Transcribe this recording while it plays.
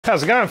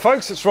How's it going,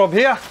 folks? It's Rob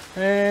here,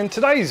 and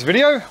today's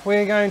video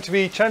we're going to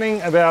be chatting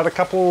about a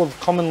couple of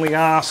commonly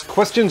asked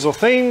questions or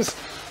themes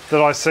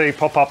that I see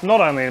pop up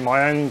not only in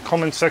my own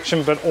comment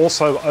section but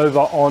also over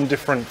on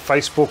different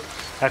Facebook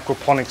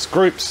aquaponics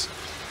groups.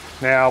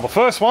 Now the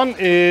first one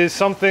is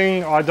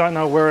something I don't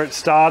know where it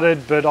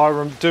started, but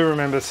I do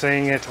remember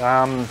seeing it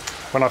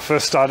when I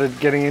first started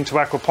getting into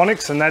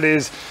aquaponics, and that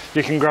is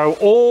you can grow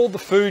all the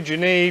food you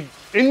need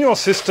in your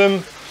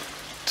system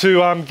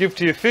to give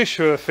to your fish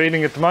who are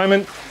feeding at the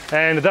moment,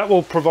 and that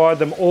will provide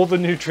them all the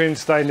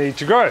nutrients they need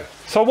to grow.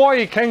 So while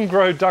you can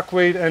grow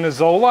duckweed and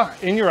azolla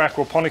in your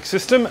aquaponic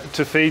system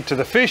to feed to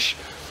the fish,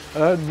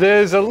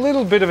 there's a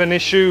little bit of an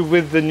issue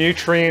with the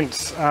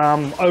nutrients,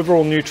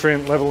 overall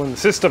nutrient level in the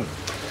system.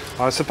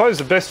 I suppose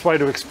the best way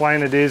to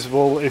explain it is,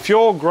 well, if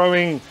you're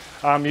growing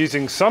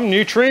using some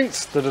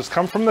nutrients that has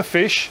come from the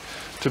fish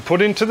to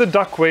put into the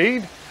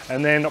duckweed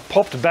and then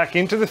popped back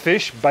into the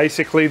fish,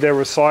 basically they're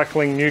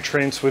recycling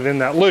nutrients within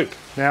that loop.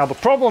 Now the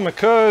problem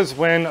occurs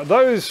when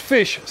those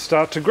fish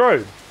start to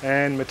grow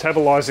and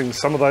metabolizing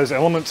some of those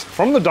elements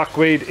from the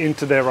duckweed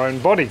into their own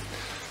body.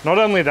 Not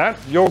only that,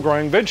 you're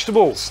growing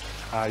vegetables.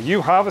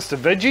 You harvest a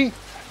veggie,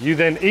 you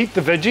then eat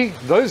the veggie,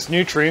 those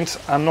nutrients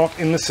are not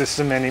in the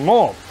system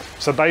anymore.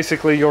 So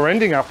basically you're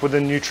ending up with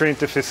a nutrient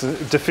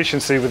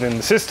deficiency within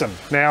the system.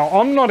 Now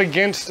I'm not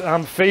against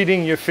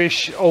feeding your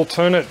fish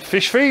alternate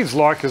fish feeds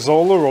like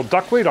azolla or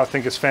duckweed. I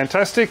think it's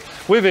fantastic.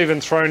 We've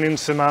even thrown in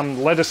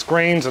some lettuce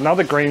greens and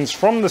other greens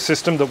from the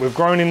system that we've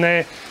grown in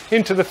there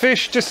into the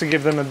fish just to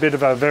give them a bit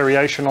of a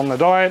variation on the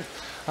diet.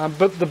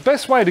 But the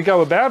best way to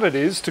go about it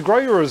is to grow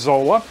your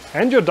azolla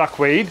and your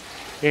duckweed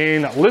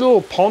in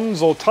little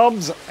ponds or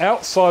tubs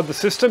outside the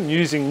system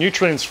using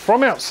nutrients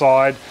from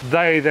outside.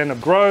 They then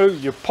grow,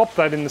 you pop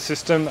that in the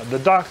system,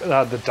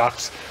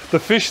 the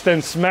fish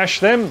then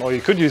smash them, or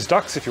you could use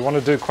ducks if you want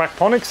to do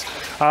aquaponics.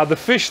 The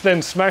fish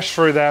then smash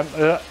through that,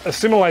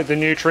 assimilate the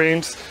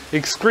nutrients,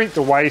 excrete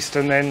the waste,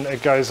 and then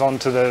it goes on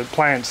to the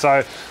plant.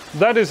 So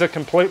that is a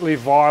completely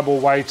viable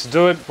way to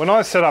do it. When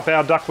I set up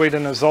our duckweed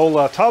and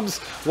azolla tubs,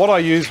 what I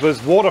used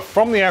was water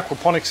from the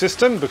aquaponic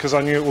system because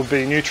I knew it would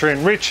be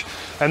nutrient rich,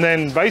 and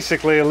then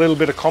basically a little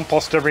bit of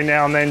compost every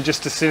now and then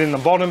just to sit in the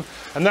bottom,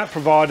 and that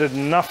provided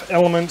enough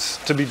elements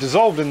to be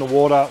dissolved in the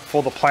water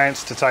for the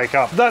plants to take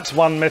up. That's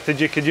one method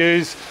you could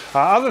use.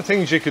 Other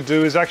things you could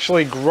do is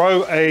actually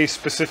grow a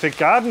specific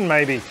garden,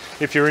 maybe,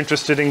 if you're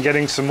interested in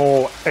getting some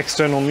more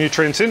external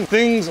nutrients in.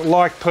 Things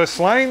like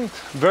purslane,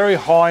 very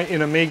high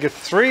in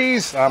omega-3.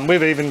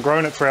 We've even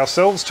grown it for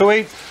ourselves to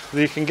eat.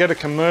 You can get a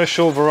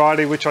commercial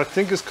variety which I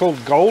think is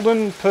called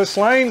golden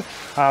purslane,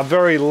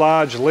 very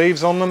large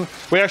leaves on them.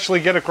 We actually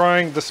get it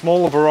growing, the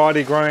smaller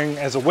variety growing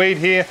as a weed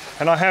here,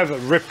 and I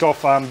have ripped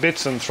off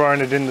bits and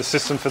thrown it in the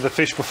system for the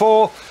fish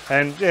before,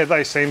 and yeah,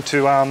 they seem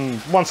to,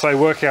 once they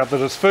work out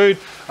that it's food,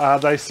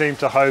 they seem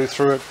to hoe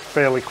through it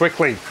fairly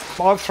quickly.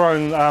 I've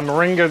thrown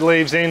moringa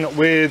leaves in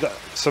with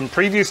some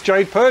previous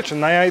jade perch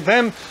and they ate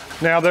them.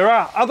 Now there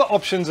are other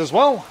options as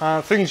well,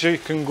 things you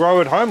can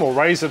grow at home or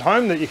raise at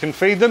home that you can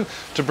feed them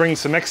to bring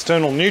some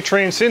external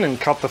nutrients in and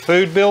cut the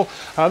food bill.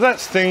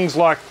 That's things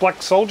like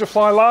black soldier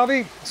fly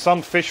larvae.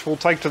 Some fish will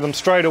take to them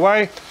straight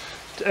away.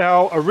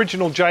 Our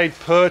original jade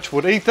perch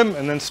would eat them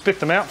and then spit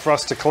them out for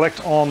us to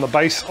collect on the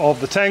base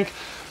of the tank.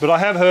 But I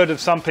have heard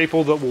of some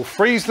people that will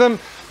freeze them,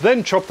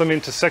 then chop them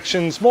into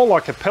sections, more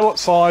like a pellet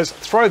size,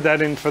 throw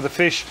that in for the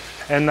fish,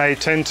 and they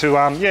tend to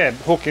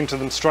hook into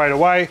them straight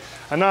away.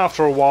 And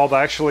after a while, they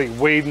actually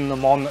weeden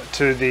them on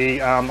to the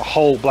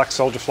whole black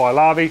soldier fly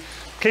larvae.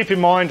 Keep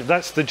in mind,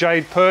 that's the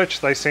jade perch.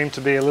 They seem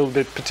to be a little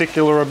bit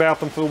particular about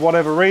them for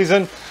whatever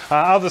reason.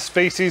 Other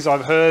species,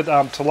 I've heard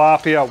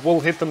tilapia will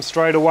hit them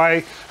straight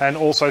away, and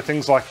also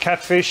things like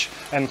catfish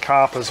and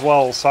carp as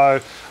well.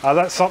 So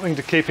that's something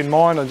to keep in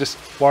mind. I'm just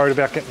worried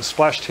about getting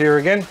splashed here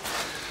again.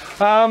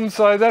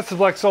 So that's the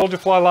black soldier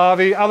fly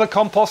larvae. Other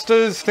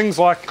composters, things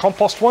like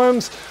compost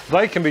worms,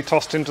 they can be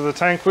tossed into the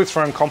tank. We've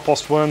thrown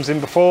compost worms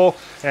in before,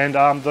 and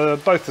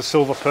both the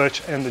silver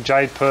perch and the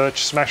jade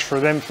perch smash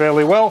through them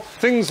fairly well.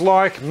 Things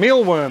like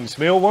mealworms.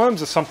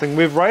 Mealworms are something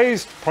we've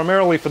raised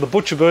primarily for the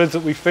butcher birds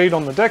that we feed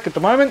on the deck at the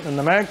moment and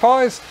the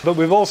magpies, but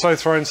we've also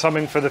thrown some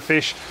in for the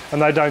fish,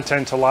 and they don't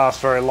tend to last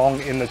very long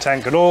in the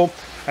tank at all.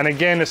 And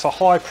again, it's a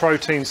high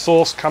protein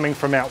source coming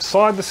from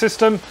outside the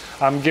system,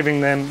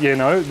 giving them, you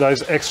know,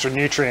 those extra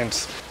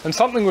nutrients. And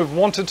something we've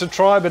wanted to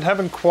try but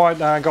haven't quite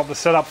got the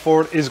setup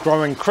for it is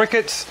growing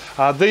crickets.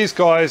 These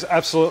guys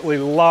absolutely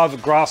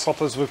love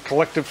grasshoppers we've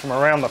collected from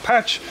around the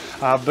patch,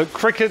 but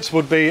crickets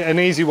would be an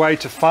easy way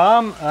to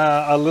farm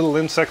a little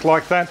insect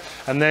like that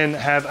and then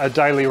have a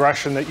daily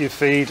ration that you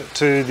feed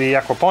to the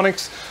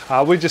aquaponics.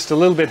 We're just a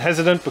little bit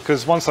hesitant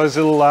because once those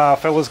little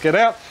fellas get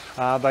out,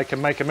 they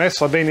can make a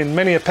mess. I've been in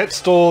many pet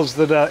stores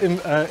that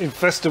are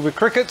infested with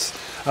crickets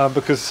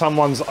because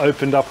someone's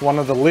opened up one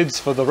of the lids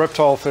for the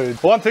reptile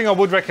food. One thing I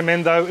would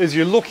recommend though is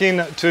you look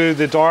into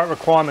the diet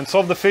requirements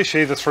of the fish,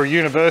 either through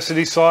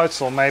university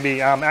sites or maybe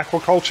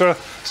aquaculture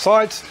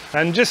sites,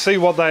 and just see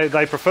what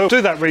they prefer.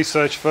 Do that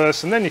research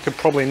first, and then you can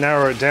probably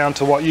narrow it down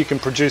to what you can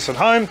produce at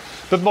home.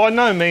 But by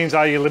no means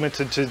are you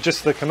limited to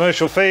just the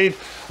commercial feed.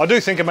 I do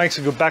think it makes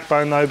a good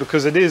backbone though,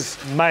 because it is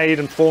made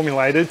and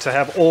formulated to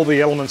have all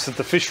the elements that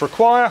the fish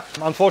require.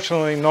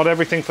 Unfortunately, not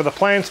everything for the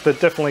plants, but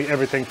definitely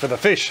everything for the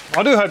fish.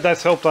 I do hope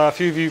that's helped a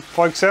few of you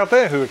folks out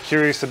there who are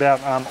curious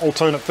about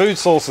alternate food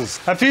sources.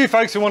 A few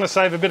folks who want to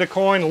save a bit of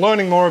coin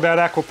learning more about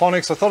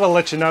aquaponics, I thought I'd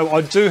let you know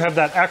I do have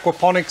that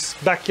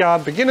Aquaponics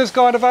Backyard Beginner's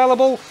Guide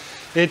available.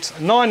 It's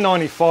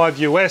 $9.95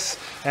 US,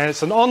 and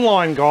it's an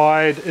online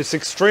guide. It's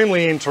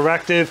extremely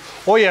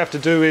interactive. All you have to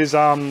do is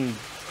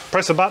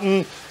press a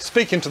button,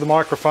 speak into the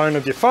microphone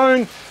of your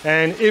phone,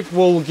 and it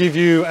will give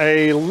you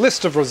a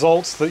list of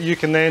results that you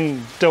can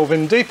then delve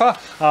in deeper,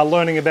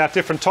 learning about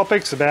different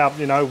topics, about,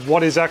 you know,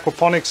 what is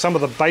aquaponics, some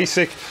of the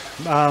basic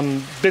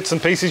bits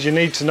and pieces you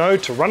need to know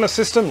to run a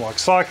system, like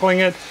cycling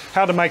it,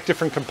 how to make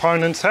different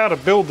components, how to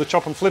build the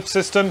chop and flip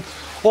system.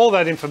 All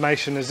that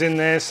information is in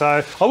there.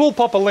 So I will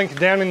pop a link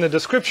down in the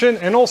description,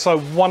 and also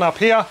one up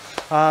here,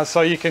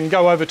 so you can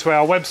go over to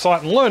our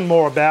website and learn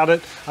more about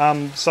it,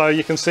 so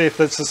you can see if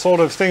that's the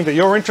sort of thing that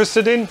you're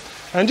interested in.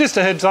 And just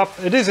a heads up,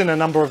 it is in a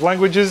number of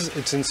languages.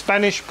 It's in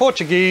Spanish,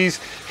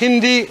 Portuguese,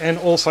 Hindi, and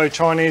also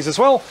Chinese as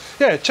well.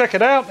 Yeah, check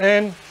it out,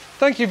 and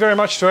thank you very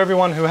much to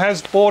everyone who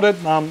has bought it.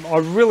 I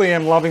really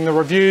am loving the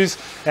reviews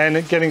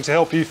and getting to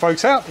help you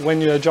folks out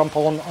when you jump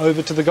on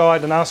over to the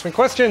guide and ask me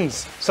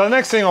questions. So the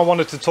next thing I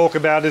wanted to talk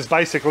about is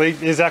basically,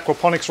 is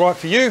aquaponics right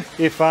for you?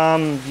 If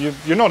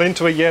you're not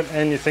into it yet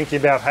and you're thinking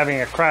about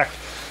having a crack,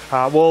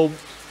 well,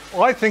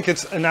 I think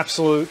it's an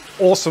absolute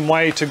awesome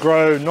way to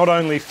grow not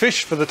only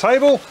fish for the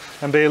table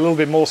and be a little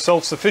bit more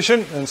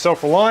self-sufficient and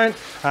self-reliant,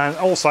 and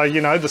also, you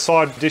know, the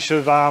side dish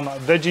of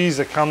veggies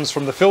that comes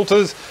from the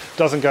filters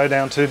doesn't go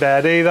down too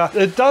bad either.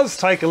 It does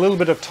take a little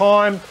bit of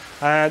time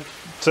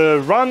to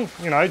run,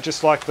 you know,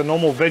 just like the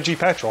normal veggie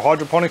patch or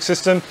hydroponic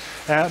system,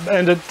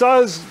 and it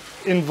does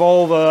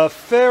involve a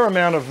fair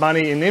amount of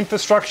money in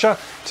infrastructure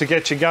to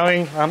get you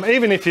going.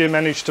 Even if you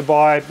manage to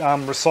buy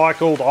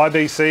recycled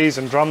IBCs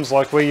and drums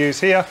like we use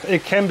here,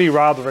 it can be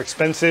rather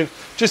expensive.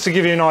 Just to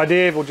give you an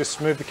idea, we'll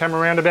just move the camera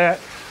around a bit.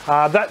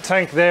 That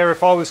tank there,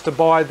 if I was to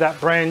buy that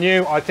brand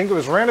new, I think it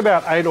was around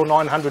about $800 or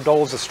 $900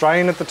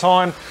 Australian at the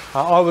time.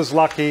 I was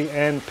lucky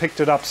and picked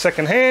it up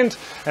secondhand,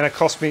 and it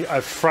cost me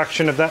a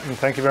fraction of that. And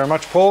thank you very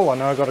much, Paul. I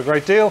know I got a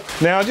great deal.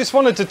 Now, I just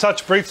wanted to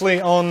touch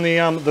briefly on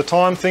the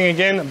time thing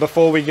again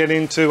before we get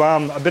into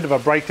a bit of a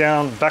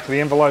breakdown, back of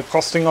the envelope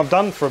costing I've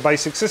done for a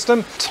basic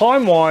system.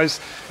 Time-wise,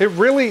 it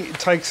really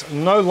takes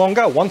no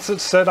longer, once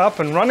it's set up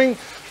and running,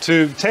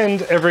 to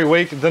tend every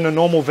week than a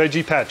normal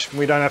veggie patch.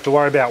 We don't have to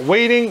worry about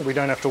weeding, we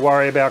don't have to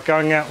worry about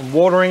going out and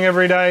watering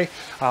every day.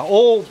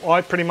 All I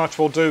pretty much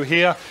will do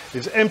here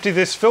is empty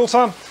this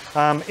filter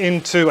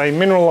into a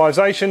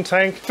mineralization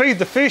tank, feed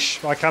the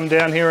fish. I come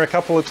down here a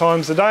couple of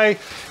times a day.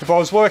 If I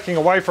was working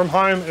away from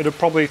home, it'd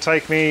probably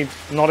take me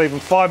not even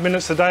 5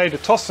 minutes a day to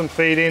toss some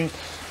feed in,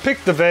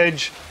 pick the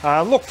veg,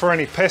 look for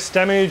any pest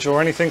damage or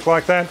anything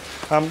like that.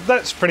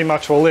 That's pretty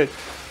much all it.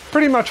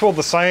 Pretty much all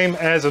the same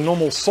as a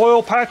normal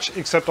soil patch,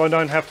 except I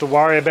don't have to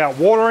worry about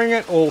watering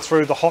it all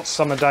through the hot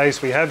summer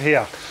days we have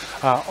here.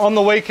 On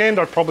the weekend,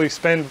 I'd probably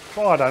spend,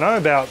 I don't know,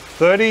 about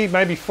 30,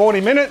 maybe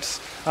 40 minutes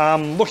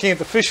looking at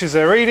the fish as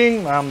they're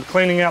eating,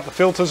 cleaning out the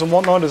filters and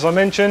whatnot, as I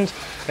mentioned,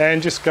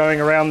 and just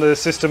going around the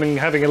system and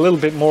having a little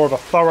bit more of a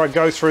thorough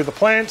go through the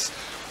plants.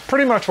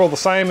 Pretty much all the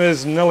same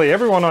as nearly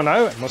everyone I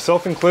know,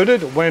 myself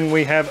included, when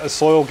we have a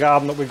soil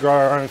garden that we grow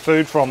our own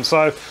food from.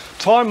 So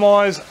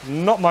time-wise,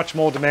 not much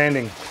more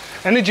demanding.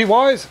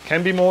 Energy-wise,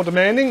 can be more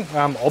demanding.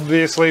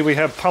 Obviously, we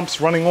have pumps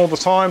running all the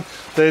time.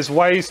 There's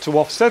ways to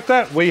offset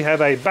that. We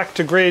have a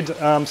back-to-grid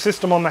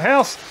system on the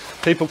house.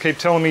 People keep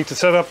telling me to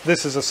set up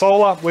this as a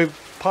solar. We've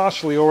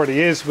partially already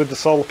is with the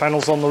solar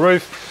panels on the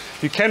roof.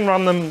 You can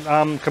run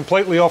them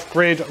completely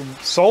off-grid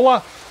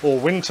solar or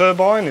wind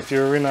turbine if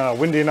you're in a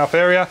windy enough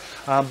area,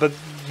 but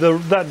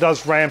that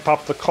does ramp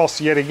up the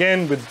cost yet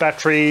again with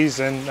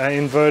batteries and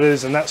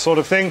inverters and that sort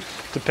of thing,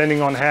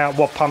 depending on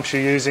what pumps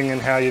you're using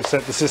and how you've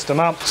set the system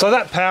up. So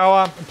that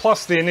power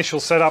plus the initial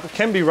setup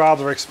can be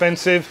rather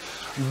expensive,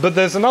 but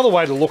there's another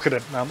way to look at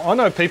it. I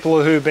know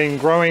people who've been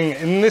growing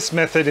in this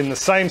method in the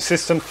same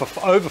system for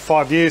over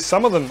 5 years,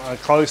 some of them are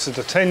closer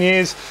to 10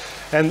 years,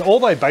 and all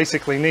they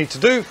basically need to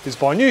do is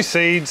buy new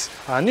seeds,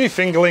 new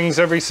fingerlings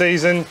every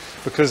season,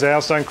 because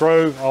ours don't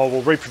grow or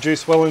will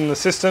reproduce well in the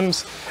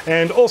systems,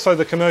 and also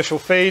the commercial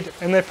feed,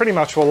 and they're pretty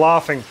much all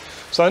laughing.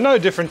 So no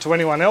different to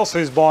anyone else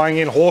who's buying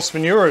in horse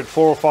manure at $4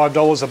 or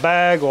 $5 a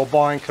bag, or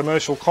buying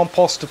commercial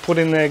compost to put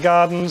in their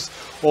gardens,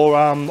 or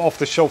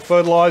off-the-shelf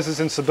fertilizers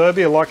in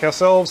suburbia like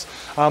ourselves.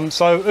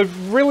 So it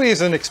really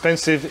isn't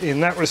expensive in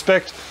that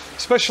respect,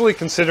 especially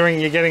considering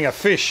you're getting a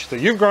fish that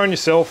you've grown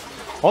yourself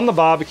on the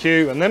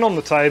barbecue and then on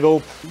the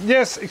table.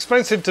 Yes,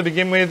 expensive to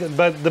begin with,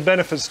 but the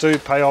benefits do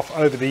pay off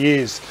over the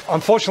years.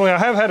 Unfortunately, I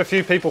have had a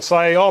few people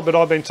say, oh, but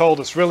I've been told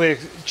it's really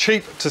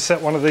cheap to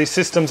set one of these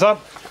systems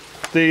up.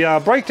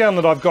 The breakdown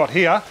that I've got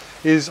here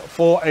is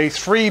for a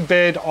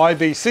 3-bed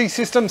IBC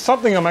system,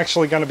 something I'm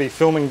actually going to be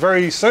filming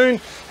very soon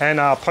and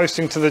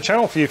posting to the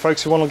channel for you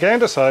folks who want to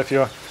gander. So if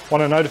you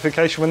want a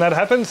notification when that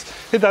happens,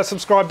 hit that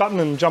subscribe button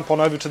and jump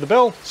on over to the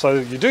bell so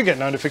you do get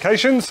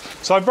notifications.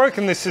 So I've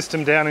broken this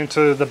system down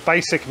into the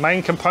basic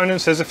main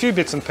components. There's a few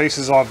bits and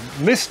pieces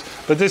I've missed,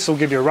 but this will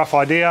give you a rough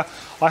idea.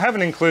 I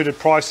haven't included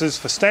prices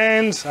for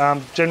stands.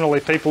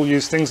 Generally people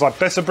use things like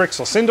Besser bricks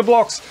or cinder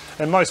blocks,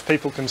 and most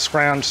people can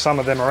scrounge some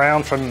of them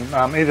around from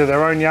either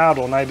their own yard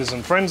or neighbours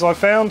and friends, I've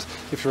found,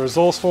 if you're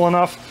resourceful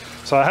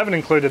enough. So I haven't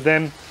included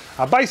them.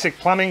 Basic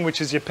plumbing,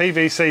 which is your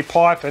PVC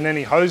pipe and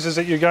any hoses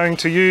that you're going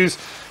to use,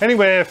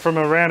 anywhere from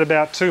around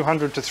about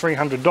 $200 to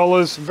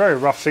 $300, very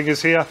rough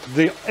figures here.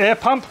 The air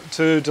pump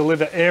to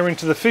deliver air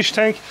into the fish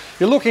tank,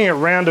 you're looking at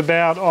around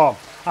about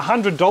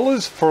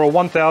 $100 for a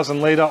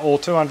 1,000 litre or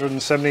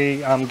 270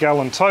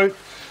 gallon tote.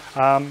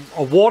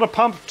 A water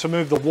pump to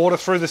move the water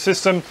through the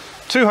system,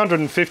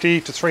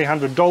 $250 to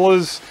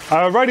 $300.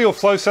 A radial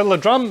flow settler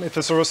drum, if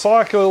it's a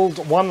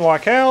recycled one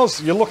like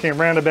ours, you're looking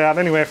around about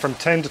anywhere from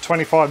 $10 to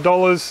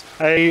 $25.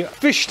 A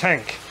fish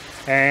tank,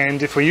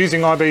 and if we're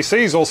using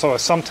IBCs, also a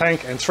sump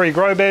tank and 3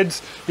 grow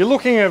beds, you're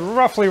looking at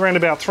roughly around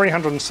about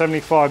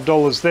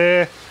 $375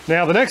 there.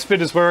 Now the next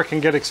bit is where it can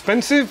get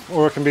expensive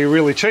or it can be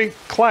really cheap.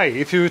 Clay.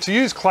 If you were to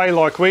use clay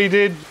like we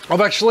did, I've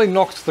actually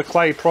knocked the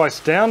clay price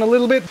down a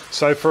little bit.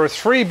 So for a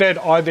 3-bed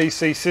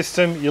IBC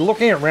system, you're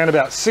looking at around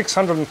about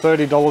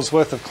 $630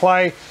 worth of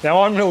clay.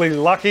 Now I'm really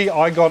lucky.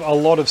 I got a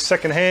lot of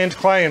secondhand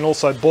clay and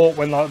also bought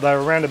when they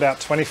were around about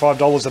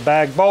 $25 a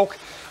bag bulk.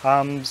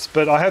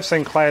 But I have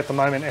seen clay at the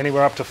moment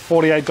anywhere up to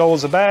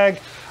 $48 a bag.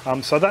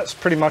 So that's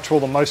pretty much all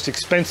the most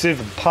expensive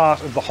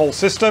part of the whole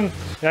system.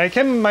 Now you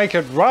can make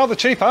it rather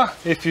cheaper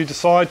if you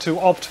decide to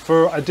opt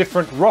for a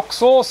different rock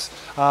source.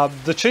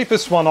 The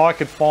cheapest one I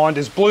could find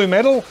is blue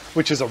metal,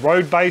 which is a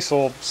road base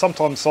or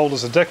sometimes sold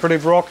as a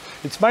decorative rock.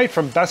 It's made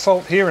from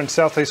basalt here in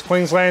southeast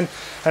Queensland,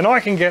 and I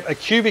can get a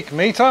cubic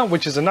metre,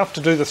 which is enough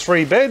to do the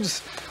 3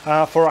 beds,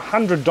 for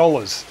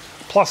 $100.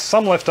 Plus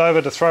some left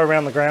over to throw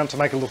around the ground to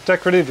make it look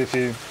decorative if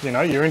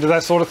you're into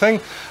that sort of thing.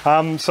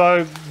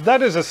 So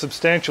that is a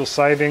substantial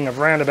saving of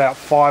around about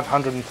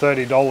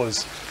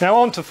 $530. Now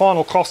on to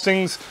final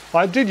costings.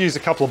 I did use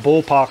a couple of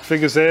ballpark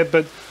figures there,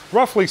 but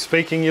roughly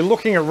speaking, you're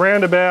looking at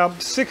around about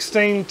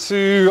 $1,600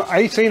 to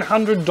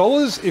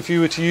 $1,800 if you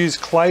were to use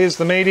clay as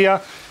the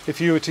media. If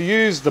you were to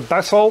use the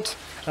basalt,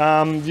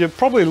 you're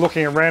probably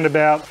looking around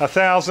about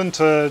 $1,000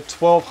 to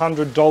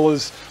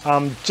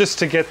 $1,200 just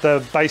to get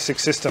the basic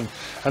system.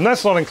 And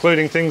that's not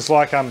including things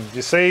like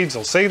your seeds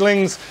or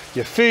seedlings,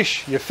 your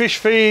fish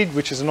feed,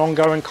 which is an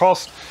ongoing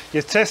cost,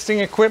 your testing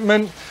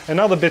equipment, and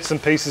other bits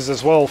and pieces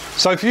as well.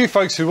 So for you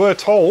folks who were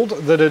told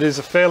that it is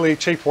a fairly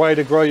cheap way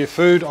to grow your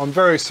food, I'm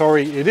very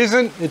sorry it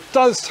isn't. It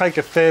does take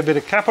a fair bit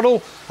of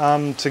capital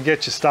to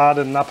get you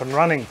started and up and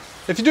running.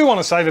 If you do want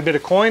to save a bit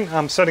of coin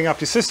setting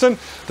up your system,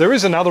 there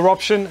is another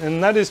option,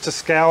 and that is to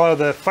scour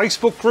the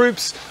Facebook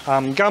groups,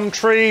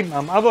 Gumtree,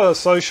 other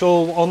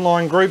social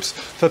online groups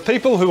for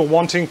people who are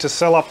wanting to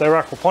sell up their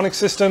aquaponic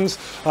systems.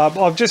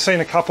 I've just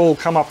seen a couple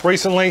come up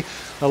recently.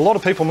 A lot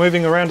of people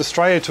moving around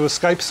Australia to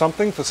escape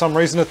something for some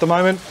reason at the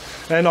moment.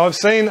 And I've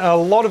seen a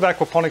lot of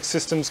aquaponic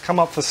systems come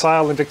up for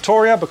sale in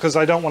Victoria because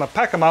they don't want to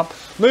pack them up,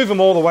 move them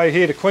all the way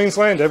here to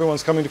Queensland,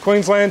 everyone's coming to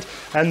Queensland,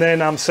 and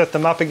then set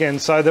them up again.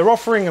 So they're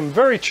offering them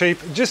very cheap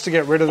just to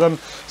get rid of them.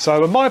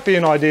 So it might be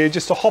an idea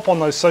just to hop on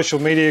those social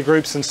media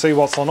groups and see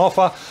what's on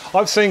offer.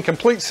 I've seen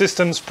complete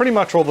systems, pretty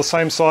much all the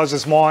same size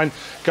as mine,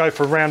 go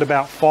for around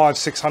about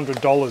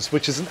 $500–600,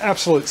 which is an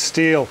absolute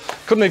steal.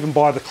 Couldn't even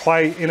buy the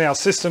clay in our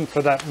system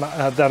for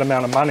that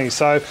amount of money.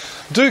 So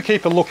do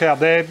keep a look out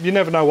there. You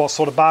never know what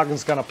sort of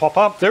bargain's going to pop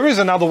up. There is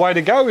another way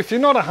to go if you're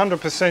not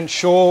 100%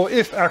 sure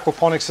if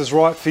aquaponics is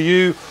right for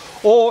you,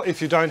 or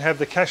if you don't have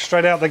the cash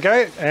straight out the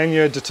gate and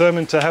you're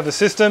determined to have a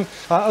system.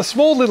 A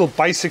small little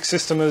basic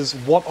system is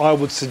what I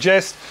would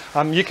suggest.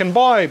 You can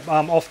buy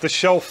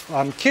off-the-shelf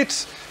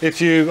kits if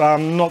you're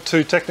not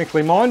too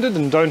technically minded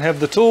and don't have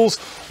the tools,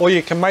 or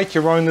you can make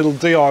your own little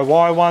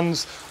DIY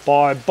ones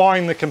by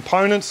buying the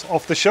components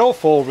off the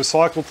shelf or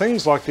recycled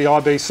things like the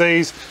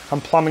IBCs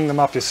and plumbing them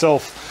up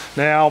yourself.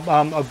 Now,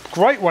 a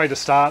great way to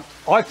start,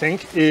 I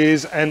think,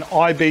 is an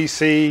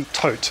IBC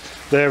tote.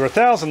 They're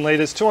 1,000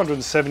 litres,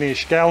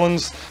 270-ish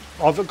gallons.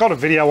 I've got a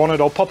video on it,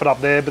 I'll pop it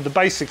up there, but the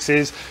basics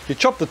is you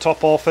chop the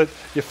top off it,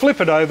 you flip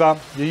it over,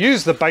 you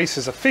use the base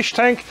as a fish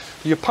tank,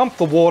 you pump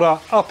the water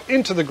up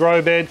into the grow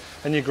bed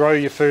and you grow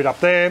your food up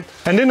there.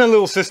 And in a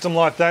little system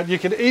like that, you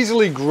could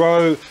easily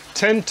grow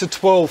 10 to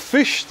 12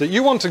 fish that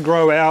you want to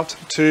grow out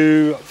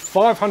to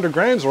 500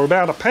 grams or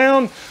about a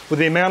pound with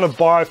the amount of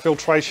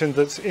biofiltration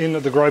that's in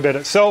the grow bed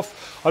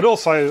itself. I'd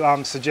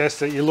also suggest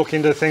that you look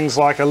into things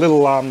like a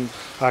little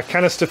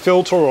canister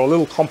filter or a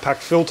little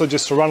compact filter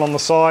just to run on the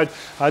side,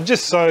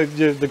 just so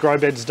the grow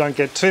beds don't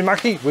get too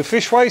mucky with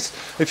fish waste.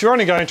 If you're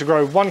only going to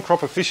grow one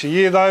crop of fish a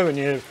year though, and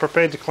you're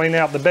prepared to clean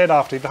out the bed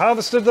after you've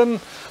harvested them,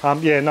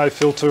 yeah, no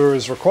filter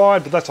is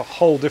required, but that's a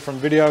whole different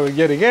video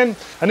yet again.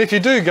 And if you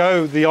do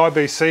go the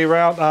IBC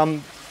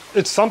route,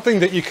 it's something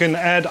that you can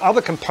add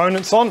other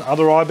components on,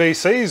 other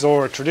IBCs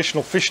or a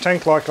traditional fish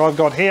tank like I've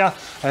got here,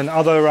 and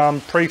other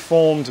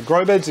pre-formed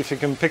grow beds if you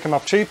can pick them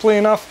up cheaply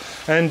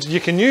enough. And you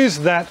can use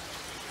that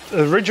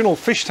original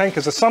fish tank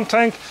as a sump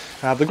tank,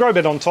 the grow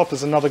bed on top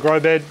is another grow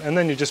bed, and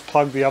then you just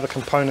plug the other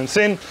components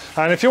in.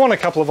 And if you want a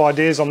couple of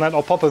ideas on that,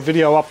 I'll pop a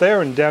video up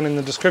there and down in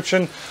the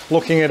description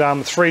looking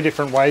at 3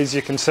 different ways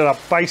you can set up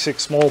basic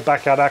small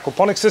backyard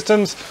aquaponics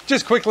systems.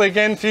 Just quickly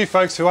again, for you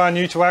folks who are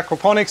new to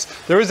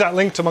aquaponics, there is that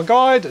link to my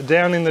guide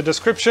down in the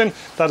description.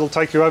 That'll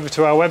take you over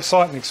to our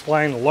website and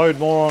explain a load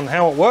more on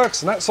how it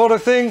works and that sort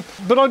of thing.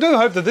 But I do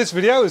hope that this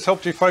video has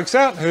helped you folks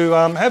out who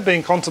have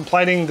been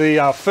contemplating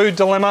the food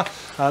dilemma.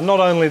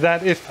 Not only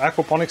that, if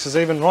aquaponics is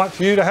even right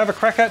for you to have a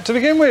crack at to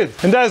begin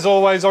with. And as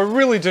always, I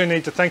really do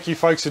need to thank you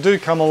folks who do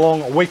come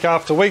along week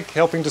after week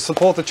helping to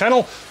support the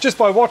channel just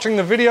by watching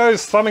the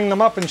videos, thumbing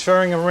them up and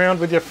sharing them around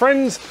with your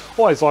friends.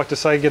 Always like to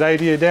say g'day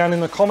to you down in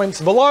the comments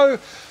below.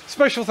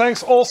 Special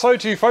thanks also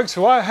to you folks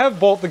who have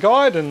bought the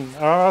guide and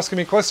are asking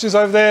me questions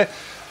over there.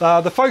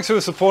 The folks who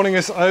are supporting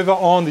us over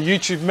on the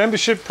YouTube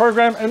membership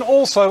program, and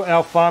also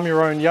our Farm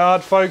Your Own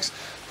Yard folks.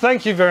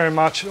 Thank you very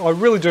much. I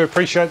really do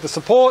appreciate the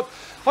support.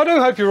 I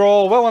do hope you're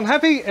all well and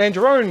happy, and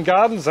your own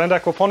gardens and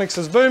aquaponics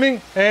is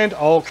booming, and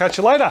I'll catch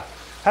you later.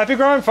 Happy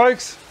growing,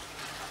 folks.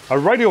 A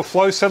radial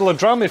flow settler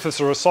drum if it's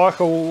a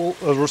recyclable